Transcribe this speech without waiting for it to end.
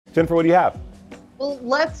Jennifer, what do you have? Well,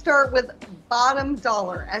 let's start with bottom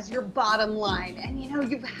dollar as your bottom line. And you know,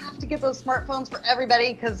 you have to get those smartphones for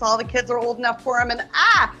everybody because all the kids are old enough for them.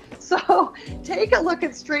 So take a look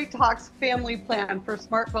at Straight Talk's family plan for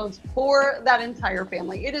smartphones for that entire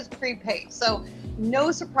family. It is prepaid, so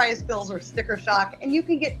no surprise bills or sticker shock. And you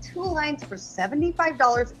can get 2 lines for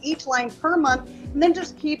 $75 each line per month. And then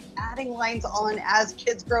just keep adding lines on as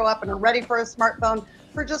kids grow up and are ready for a smartphone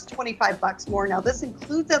for just 25 bucks more. Now, this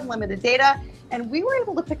includes unlimited data, and we were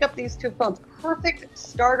able to pick up these 2 phones. Perfect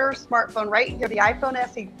starter smartphone right here, the iPhone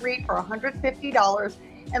SE3 for $150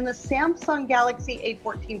 and the Samsung Galaxy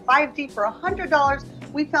A14 5G for $100.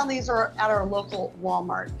 We found these are at our local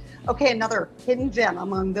Walmart. Okay, another hidden gem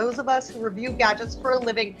among those of us who review gadgets for a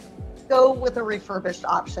living. Go with a refurbished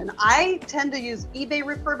option. I tend to use eBay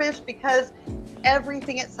refurbished because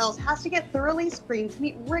everything it sells has to get thoroughly screened to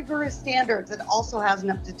meet rigorous standards. It also has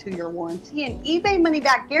an up to 2-year warranty, an eBay money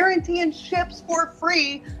back guarantee, and ships for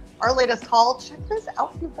free. Our latest haul, check this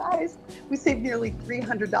out, you guys. We saved nearly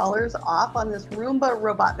 $300 off on this Roomba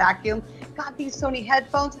robot vacuum. Got these Sony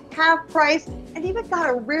headphones half price, and even got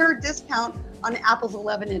a rare discount on Apple's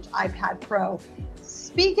 11-inch iPad Pro.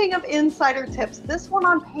 Speaking of insider tips, this one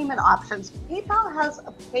on payment options. PayPal has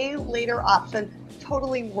a pay later option,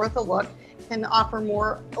 totally worth a look. Can offer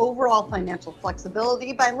more overall financial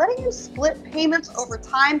flexibility by letting you split payments over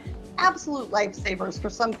time. Absolute lifesavers for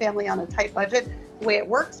some family on a tight budget. The way it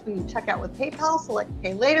works, when you check out with PayPal, select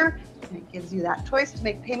Pay Later, and it gives you that choice to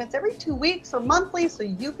make payments every 2 weeks or monthly, so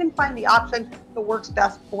you can find the option that works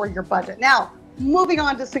best for your budget. Now, moving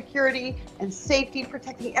on to security and safety,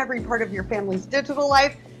 protecting every part of your family's digital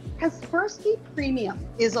life. Kaspersky Premium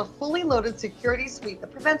is a fully loaded security suite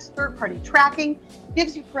that prevents third-party tracking,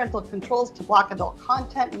 gives you parental controls to block adult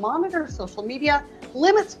content, monitor social media,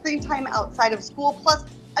 limits screen time outside of school, plus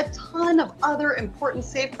a ton of other important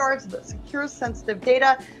safeguards that secures sensitive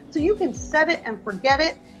data, so you can set it and forget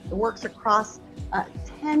it. It works across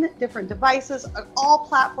 10 different devices on all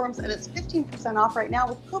platforms, and it's 15% off right now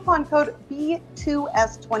with coupon code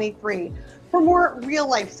B2S23. For more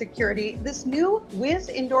real-life security, this new Wiz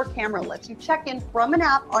indoor camera lets you check in from an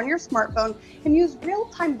app on your smartphone and use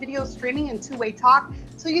real-time video streaming and two-way talk,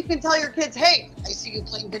 so you can tell your kids, hey, I see you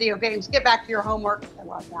playing video games, get back to your homework. I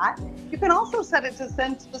love that. You can also set it to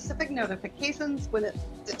send specific notifications when it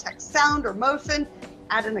detects sound or motion.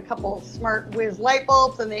 Add in a couple of smart Wiz light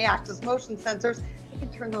bulbs and they act as motion sensors. You can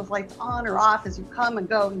turn those lights on or off as you come and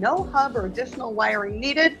go. No hub or additional wiring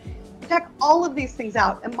needed. Check all of these things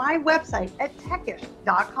out at my website at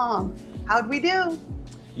techish.com. How'd we do?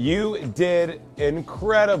 You did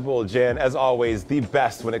incredible, Jen. As always, the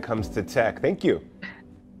best when it comes to tech. Thank you.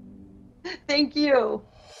 Thank you.